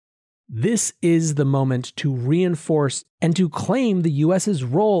This is the moment to reinforce and to claim the US's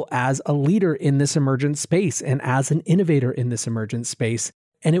role as a leader in this emergent space and as an innovator in this emergent space.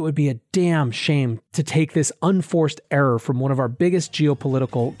 And it would be a damn shame to take this unforced error from one of our biggest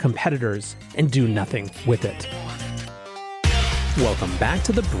geopolitical competitors and do nothing with it. Welcome back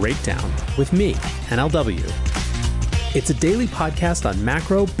to The Breakdown with me, NLW. It's a daily podcast on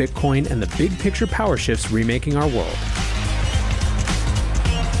macro, Bitcoin, and the big picture power shifts remaking our world.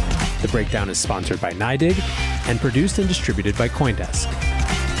 The Breakdown is sponsored by NYDIG and produced and distributed by CoinDesk.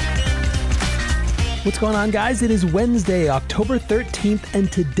 What's going on, guys? It is Wednesday, October 13th,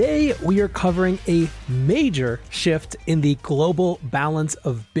 and today we are covering a major shift in the global balance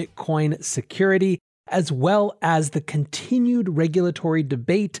of Bitcoin security, as well as the continued regulatory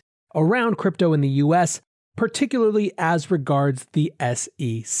debate around crypto in the US, particularly as regards the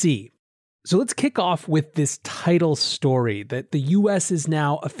SEC. So let's kick off with this title story that the US is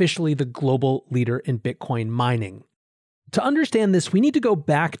now officially the global leader in Bitcoin mining. To understand this, we need to go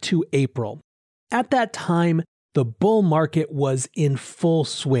back to April. At that time, the bull market was in full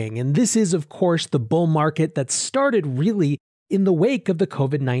swing. And this is, of course, the bull market that started really in the wake of the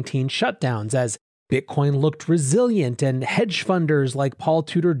COVID-19 shutdowns, as Bitcoin looked resilient and hedge funders like Paul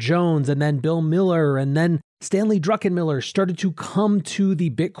Tudor Jones and then Bill Miller and then Stanley Druckenmiller started to come to the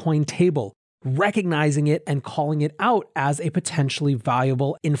Bitcoin table, recognizing it and calling it out as a potentially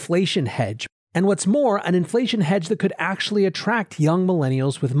valuable inflation hedge. And what's more, an inflation hedge that could actually attract young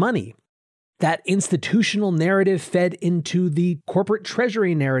millennials with money. That institutional narrative fed into the corporate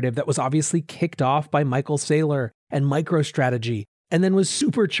treasury narrative that was obviously kicked off by Michael Saylor and MicroStrategy, and then was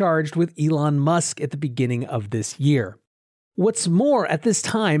supercharged with Elon Musk at the beginning of this year. What's more, at this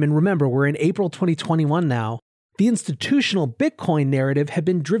time, and remember, we're in April 2021 now, the institutional Bitcoin narrative had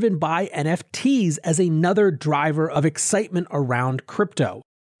been driven by NFTs as another driver of excitement around crypto.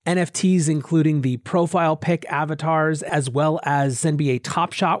 NFTs, including the profile pic avatars as well as NBA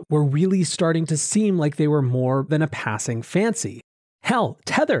Top Shot, were really starting to seem like they were more than a passing fancy. Hell,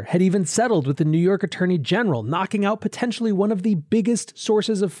 Tether had even settled with the New York Attorney General, knocking out potentially one of the biggest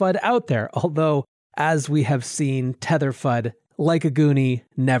sources of FUD out there, although, as we have seen, Tether FUD, like a goonie,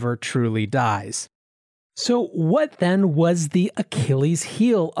 never truly dies. So what then was the Achilles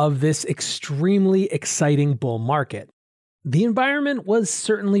heel of this extremely exciting bull market? The environment was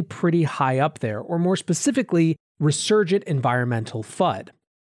certainly pretty high up there, or more specifically, resurgent environmental FUD.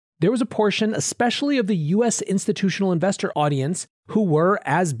 There was a portion, especially of the US institutional investor audience, who were,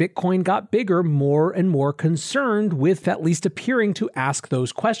 as Bitcoin got bigger, more and more concerned with at least appearing to ask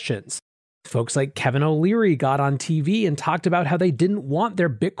those questions. Folks like Kevin O'Leary got on TV and talked about how they didn't want their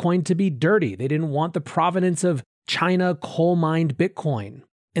Bitcoin to be dirty. They didn't want the provenance of China coal-mined Bitcoin.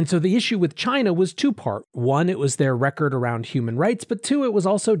 And so the issue with China was two-part. One, it was their record around human rights, but two, it was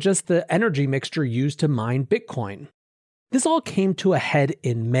also just the energy mixture used to mine Bitcoin. This all came to a head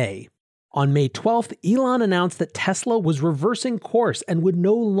in May. On May 12th, Elon announced that Tesla was reversing course and would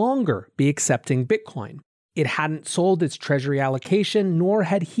no longer be accepting Bitcoin. It hadn't sold its treasury allocation, nor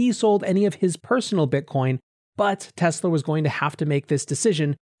had he sold any of his personal Bitcoin, but Tesla was going to have to make this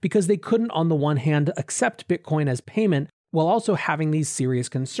decision because they couldn't, on the one hand, accept Bitcoin as payment while also having these serious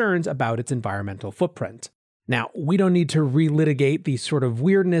concerns about its environmental footprint. Now, we don't need to relitigate the sort of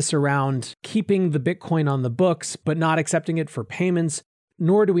weirdness around keeping the Bitcoin on the books but not accepting it for payments,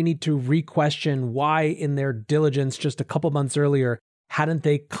 nor do we need to re-question why in their diligence just a couple months earlier hadn't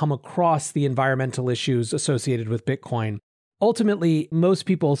they come across the environmental issues associated with Bitcoin. Ultimately, most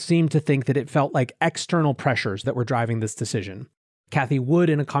people seem to think that it felt like external pressures that were driving this decision. Cathie Wood,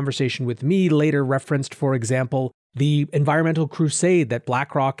 in a conversation with me, later referenced, for example, the environmental crusade that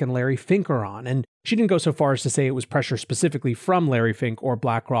BlackRock and Larry Fink are on. And she didn't go so far as to say it was pressure specifically from Larry Fink or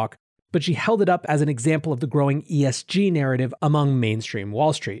BlackRock, but she held it up as an example of the growing ESG narrative among mainstream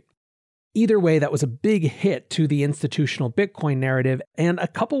Wall Street. Either way, that was a big hit to the institutional Bitcoin narrative, and a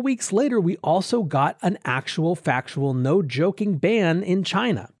couple weeks later, we also got an actual, factual, no-joking ban in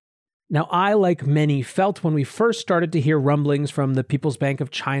China. Now, I, like many, felt when we first started to hear rumblings from the People's Bank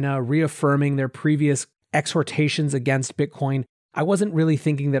of China reaffirming their previous exhortations against Bitcoin, I wasn't really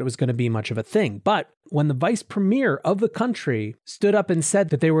thinking that it was going to be much of a thing. But when the vice premier of the country stood up and said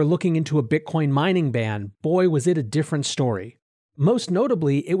that they were looking into a Bitcoin mining ban, boy, was it a different story. Most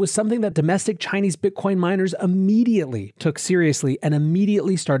notably, it was something that domestic Chinese Bitcoin miners immediately took seriously and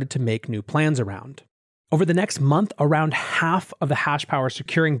immediately started to make new plans around. Over the next month, around half of the hash power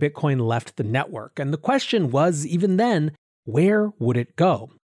securing Bitcoin left the network. And the question was, even then, where would it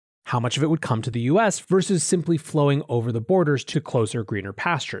go? How much of it would come to the US versus simply flowing over the borders to closer, greener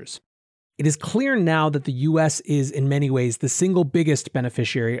pastures? It is clear now that the US is in many ways the single biggest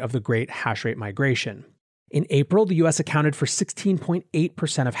beneficiary of the Great Hashrate Migration. In April, the US accounted for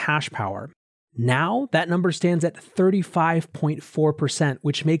 16.8% of hash power. Now, that number stands at 35.4%,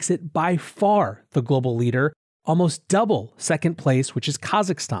 which makes it by far the global leader, almost double second place, which is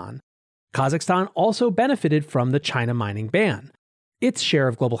Kazakhstan. Kazakhstan also benefited from the China mining ban. Its share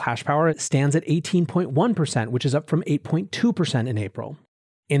of global hash power stands at 18.1%, which is up from 8.2% in April.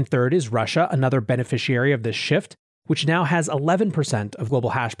 In third is Russia, another beneficiary of this shift, which now has 11% of global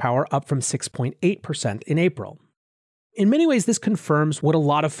hash power, up from 6.8% in April. In many ways, this confirms what a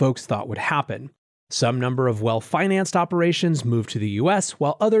lot of folks thought would happen. Some number of well-financed operations moved to the US,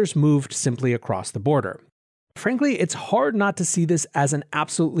 while others moved simply across the border. Frankly, it's hard not to see this as an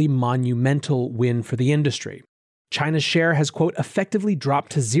absolutely monumental win for the industry. China's share has, quote, effectively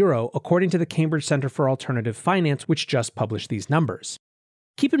dropped to zero, according to the Cambridge Center for Alternative Finance, which just published these numbers.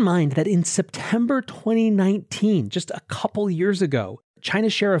 Keep in mind that in September 2019, just a couple years ago,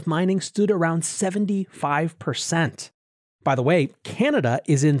 China's share of mining stood around 75%. By the way, Canada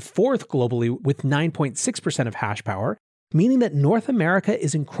is in fourth globally with 9.6% of hash power, meaning that North America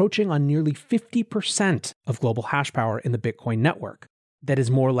is encroaching on nearly 50% of global hash power in the Bitcoin network. That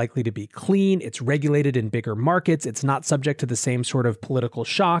is more likely to be clean, it's regulated in bigger markets, it's not subject to the same sort of political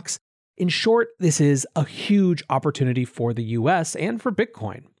shocks. In short, this is a huge opportunity for the US and for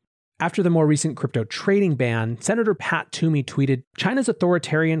Bitcoin. After the more recent crypto trading ban, Senator Pat Toomey tweeted, "China's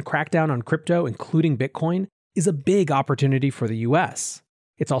authoritarian crackdown on crypto, including Bitcoin, is a big opportunity for the US.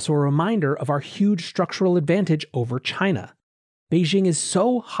 It's also a reminder of our huge structural advantage over China. Beijing is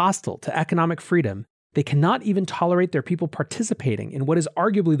so hostile to economic freedom, they cannot even tolerate their people participating in what is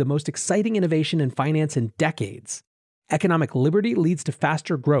arguably the most exciting innovation in finance in decades. Economic liberty leads to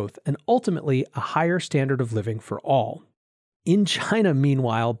faster growth and ultimately a higher standard of living for all." In China,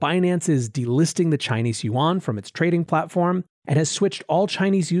 meanwhile, Binance is delisting the Chinese yuan from its trading platform and has switched all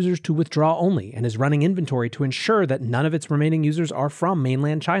Chinese users to withdraw only and is running inventory to ensure that none of its remaining users are from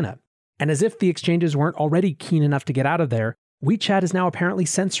mainland China. And as if the exchanges weren't already keen enough to get out of there, WeChat is now apparently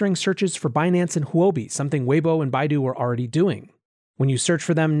censoring searches for Binance and Huobi, something Weibo and Baidu were already doing. When you search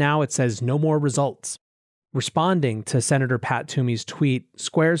for them now, it says no more results. Responding to Senator Pat Toomey's tweet,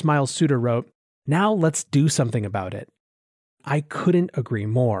 Square's Miles Suter wrote, "Now let's do something about it." I couldn't agree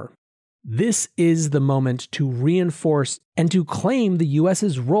more. This is the moment to reinforce and to claim the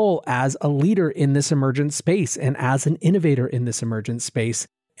US's role as a leader in this emergent space and as an innovator in this emergent space.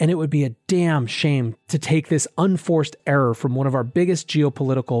 And it would be a damn shame to take this unforced error from one of our biggest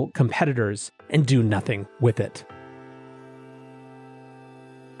geopolitical competitors and do nothing with it.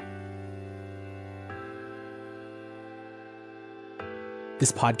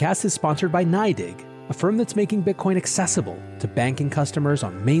 This podcast is sponsored by NYDIG, a firm that's making Bitcoin accessible to banking customers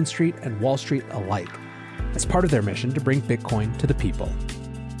on Main Street and Wall Street alike, as part of their mission to bring Bitcoin to the people.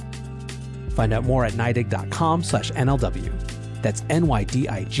 Find out more at NYDIG.com/NLW. That's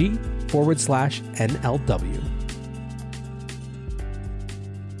NYDIG/NLW.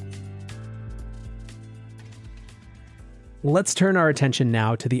 Let's turn our attention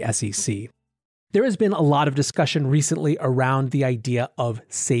now to the SEC. There has been a lot of discussion recently around the idea of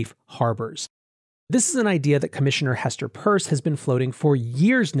safe harbors. This is an idea that Commissioner Hester Peirce has been floating for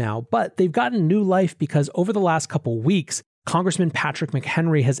years now, but they've gotten new life because over the last couple weeks, Congressman Patrick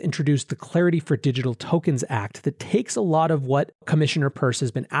McHenry has introduced the Clarity for Digital Tokens Act that takes a lot of what Commissioner Peirce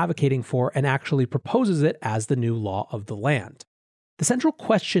has been advocating for and actually proposes it as the new law of the land. The central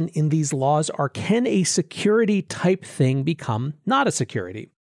question in these laws are, can a security type thing become not a security?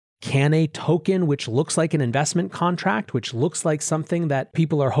 Can a token which looks like an investment contract, which looks like something that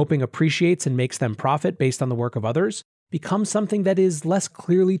people are hoping appreciates and makes them profit based on the work of others, become something that is less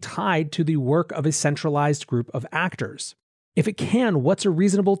clearly tied to the work of a centralized group of actors? If it can, what's a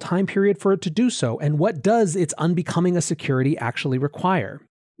reasonable time period for it to do so, and what does its unbecoming a security actually require?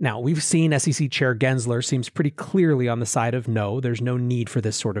 Now, we've seen SEC Chair Gensler seems pretty clearly on the side of no, there's no need for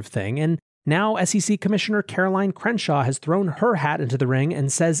this sort of thing, and now SEC Commissioner Caroline Crenshaw has thrown her hat into the ring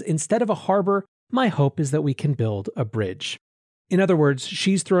and says, instead of a harbor, my hope is that we can build a bridge. In other words,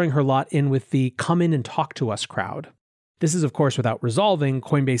 she's throwing her lot in with the come in and talk to us crowd. This is, of course, without resolving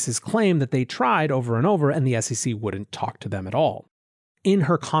Coinbase's claim that they tried over and over and the SEC wouldn't talk to them at all. In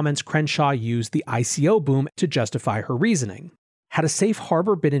her comments, Crenshaw used the ICO boom to justify her reasoning. Had a safe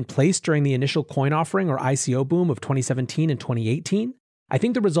harbor been in place during the initial coin offering or ICO boom of 2017 and 2018, I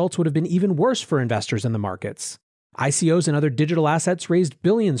think the results would have been even worse for investors in the markets. ICOs and other digital assets raised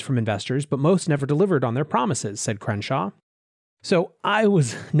billions from investors, but most never delivered on their promises, said Crenshaw. So I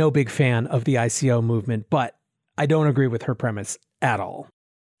was no big fan of the ICO movement, but I don't agree with her premise at all.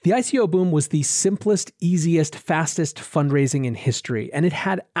 The ICO boom was the simplest, easiest, fastest fundraising in history, and it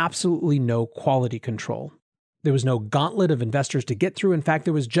had absolutely no quality control. There was no gauntlet of investors to get through. In fact,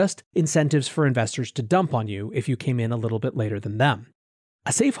 there was just incentives for investors to dump on you if you came in a little bit later than them.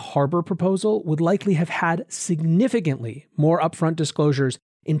 A safe harbor proposal would likely have had significantly more upfront disclosures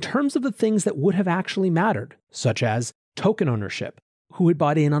in terms of the things that would have actually mattered, such as token ownership, who had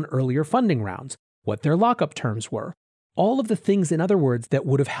bought in on earlier funding rounds, what their lockup terms were, all of the things, in other words, that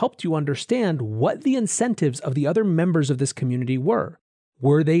would have helped you understand what the incentives of the other members of this community were.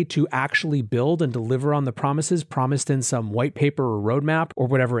 Were they to actually build and deliver on the promises promised in some white paper or roadmap or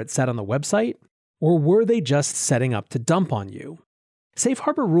whatever it said on the website? Or were they just setting up to dump on you? Safe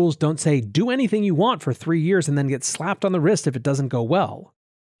harbor rules don't say do anything you want for 3 years and then get slapped on the wrist if it doesn't go well.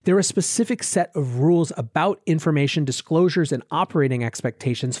 They're a specific set of rules about information disclosures and operating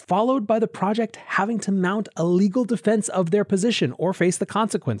expectations, followed by the project having to mount a legal defense of their position or face the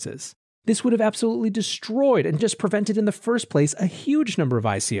consequences. This would have absolutely destroyed and just prevented in the first place a huge number of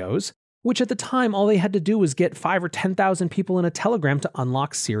ICOs, which at the time all they had to do was get 5,000 or 10,000 people in a Telegram to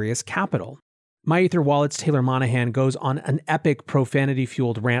unlock serious capital. MyEther Wallet's Taylor Monahan goes on an epic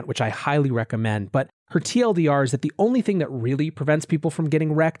profanity-fueled rant, which I highly recommend, but her TLDR is that the only thing that really prevents people from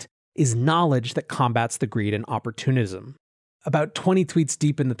getting wrecked is knowledge that combats the greed and opportunism. About 20 tweets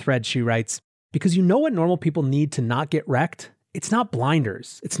deep in the thread, she writes, "Because you know what normal people need to not get wrecked? It's not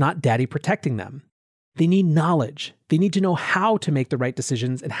blinders. It's not daddy protecting them. They need knowledge. They need to know how to make the right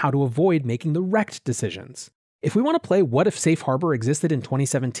decisions and how to avoid making the wrecked decisions. If we want to play What If Safe Harbor existed in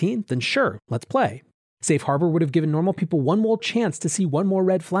 2017, then sure, let's play. Safe Harbor would have given normal people one more chance to see one more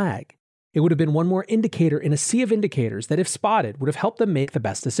red flag. It would have been one more indicator in a sea of indicators that, if spotted, would have helped them make the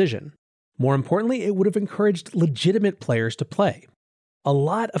best decision. More importantly, it would have encouraged legitimate players to play. A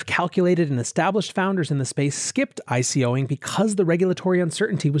lot of calculated and established founders in the space skipped ICOing because the regulatory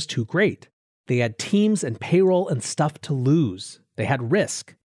uncertainty was too great. They had teams and payroll and stuff to lose. They had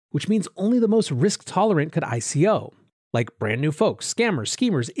risk, which means only the most risk-tolerant could ICO, like brand new folks, scammers,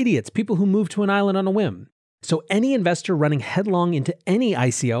 schemers, idiots, people who move to an island on a whim. So any investor running headlong into any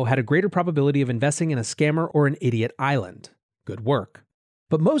ICO had a greater probability of investing in a scammer or an idiot island. Good work.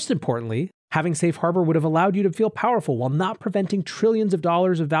 But most importantly, having Safe Harbor would have allowed you to feel powerful while not preventing trillions of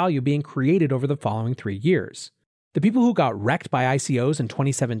dollars of value being created over the following 3 years. The people who got wrecked by ICOs in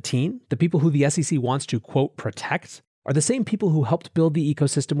 2017, the people who the SEC wants to, quote, protect, are the same people who helped build the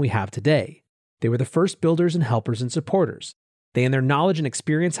ecosystem we have today. They were the first builders and helpers and supporters. They and their knowledge and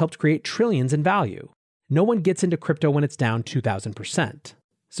experience helped create trillions in value. No one gets into crypto when it's down 2,000%.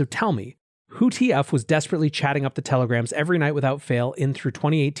 So tell me, who TF was desperately chatting up the telegrams every night without fail in through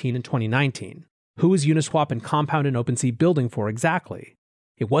 2018 and 2019? Who was Uniswap and Compound and OpenSea building for exactly?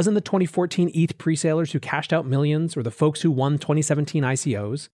 It wasn't the 2014 ETH pre-salers who cashed out millions or the folks who won 2017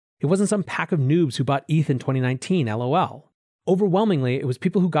 ICOs. It wasn't some pack of noobs who bought ETH in 2019, LOL. Overwhelmingly, it was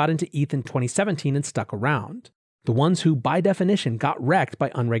people who got into ETH in 2017 and stuck around. The ones who, by definition, got wrecked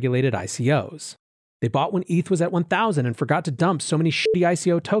by unregulated ICOs. They bought when ETH was at 1,000 and forgot to dump so many shitty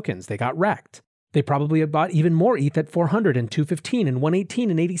ICO tokens. They got wrecked. They probably had bought even more ETH at 400 and 215 and 118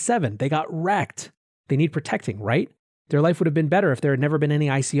 and 87. They got wrecked. They need protecting, right? Their life would have been better if there had never been any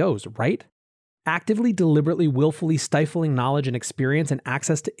ICOs, right? Actively, deliberately, willfully stifling knowledge and experience and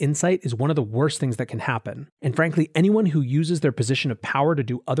access to insight is one of the worst things that can happen. And frankly, anyone who uses their position of power to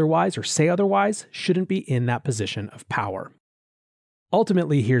do otherwise or say otherwise shouldn't be in that position of power.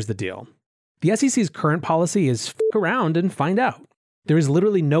 Ultimately, here's the deal. The SEC's current policy is f*** around and find out. There is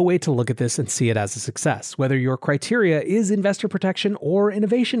literally no way to look at this and see it as a success, whether your criteria is investor protection or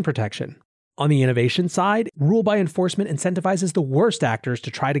innovation protection. On the innovation side, rule by enforcement incentivizes the worst actors to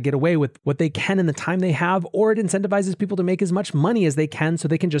try to get away with what they can in the time they have, or it incentivizes people to make as much money as they can so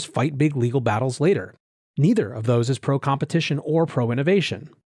they can just fight big legal battles later. Neither of those is pro-competition or pro-innovation.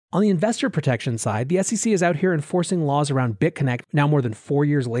 On the investor protection side, the SEC is out here enforcing laws around BitConnect now more than 4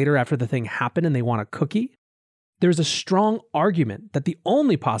 years later after the thing happened and they want a cookie. There's a strong argument that the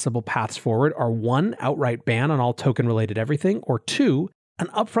only possible paths forward are 1, outright ban on all token-related everything, or 2, an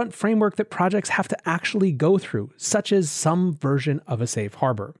upfront framework that projects have to actually go through, such as some version of a safe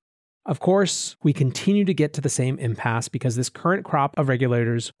harbor. Of course, we continue to get to the same impasse because this current crop of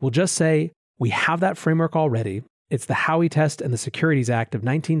regulators will just say, we have that framework already. It's the Howey Test and the Securities Act of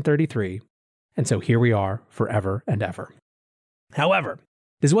 1933, and so here we are forever and ever. However,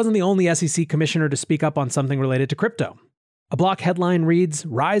 this wasn't the only SEC commissioner to speak up on something related to crypto. A Block headline reads,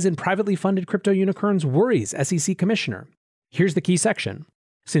 Rise in privately funded crypto unicorns worries SEC commissioner. Here's the key section.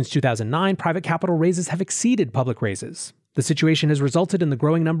 Since 2009, private capital raises have exceeded public raises. The situation has resulted in the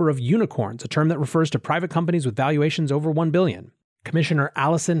growing number of unicorns, a term that refers to private companies with valuations over $1 billion. Commissioner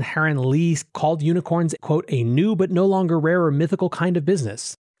Allison Heron-Lee called unicorns, quote, a new but no longer rare or mythical kind of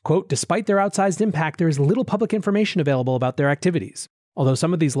business. Quote, despite their outsized impact, there is little public information available about their activities. Although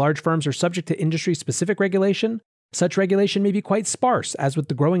some of these large firms are subject to industry-specific regulation, such regulation may be quite sparse, as with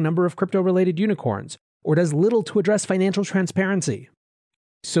the growing number of crypto-related unicorns, or does little to address financial transparency.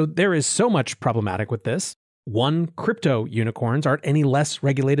 So there is so much problematic with this. One, crypto unicorns aren't any less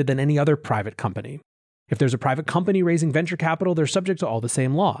regulated than any other private company. If there's a private company raising venture capital, they're subject to all the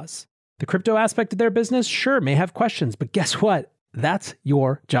same laws. The crypto aspect of their business, sure, may have questions, but guess what? That's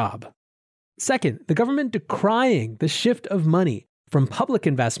your job. Second, the government decrying the shift of money from public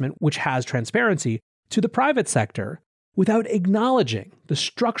investment, which has transparency, to the private sector, without acknowledging the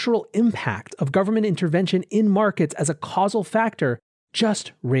structural impact of government intervention in markets as a causal factor,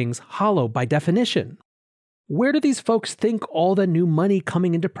 just rings hollow by definition. Where do these folks think all the new money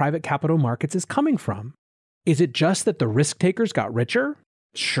coming into private capital markets is coming from? Is it just that the risk takers got richer?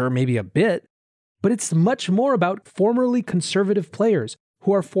 Sure, maybe a bit. But it's much more about formerly conservative players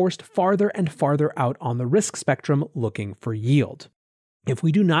who are forced farther and farther out on the risk spectrum looking for yield. If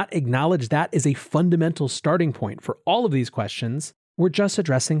we do not acknowledge that as a fundamental starting point for all of these questions, we're just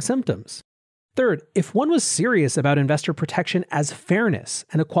addressing symptoms. Third, if one was serious about investor protection as fairness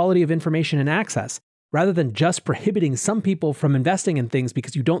and equality of information and access, rather than just prohibiting some people from investing in things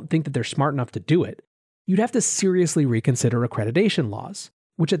because you don't think that they're smart enough to do it, you'd have to seriously reconsider accreditation laws,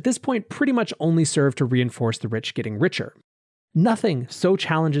 which at this point pretty much only serve to reinforce the rich getting richer. Nothing so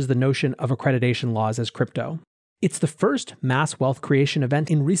challenges the notion of accreditation laws as crypto. It's the first mass wealth creation event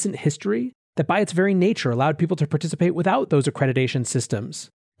in recent history that by its very nature allowed people to participate without those accreditation systems.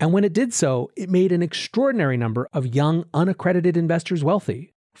 And when it did so, it made an extraordinary number of young, unaccredited investors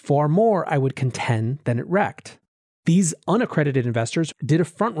wealthy. Far more, I would contend, than it wrecked. These unaccredited investors did a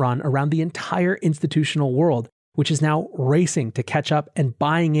front run around the entire institutional world, which is now racing to catch up and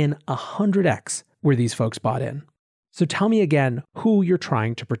buying in 100x where these folks bought in. So tell me again who you're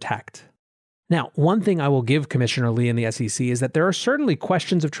trying to protect. Now, one thing I will give Commissioner Lee and the SEC is that there are certainly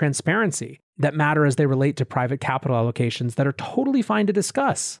questions of transparency that matter as they relate to private capital allocations that are totally fine to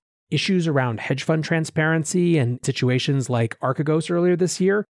discuss. Issues around hedge fund transparency and situations like Archegos earlier this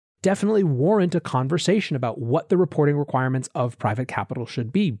year definitely warrant a conversation about what the reporting requirements of private capital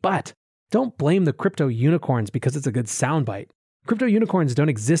should be. But don't blame the crypto unicorns because it's a good soundbite. Crypto unicorns don't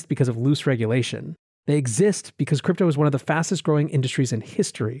exist because of loose regulation. They exist because crypto is one of the fastest growing industries in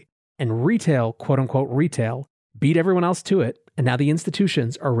history. And retail, quote unquote retail, beat everyone else to it, and now the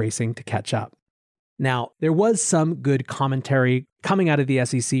institutions are racing to catch up. Now, there was some good commentary coming out of the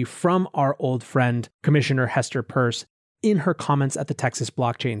SEC from our old friend, Commissioner Hester Peirce, in her comments at the Texas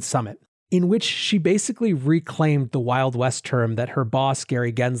Blockchain Summit, in which she basically reclaimed the Wild West term that her boss,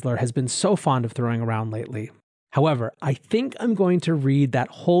 Gary Gensler, has been so fond of throwing around lately. However, I think I'm going to read that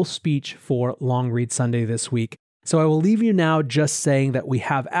whole speech for Long Read Sunday this week. So I will leave you now just saying that we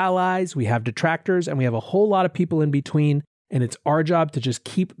have allies, we have detractors, and we have a whole lot of people in between. And it's our job to just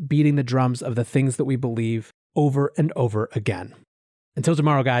keep beating the drums of the things that we believe over and over again. Until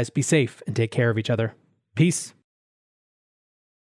tomorrow, guys, be safe and take care of each other. Peace.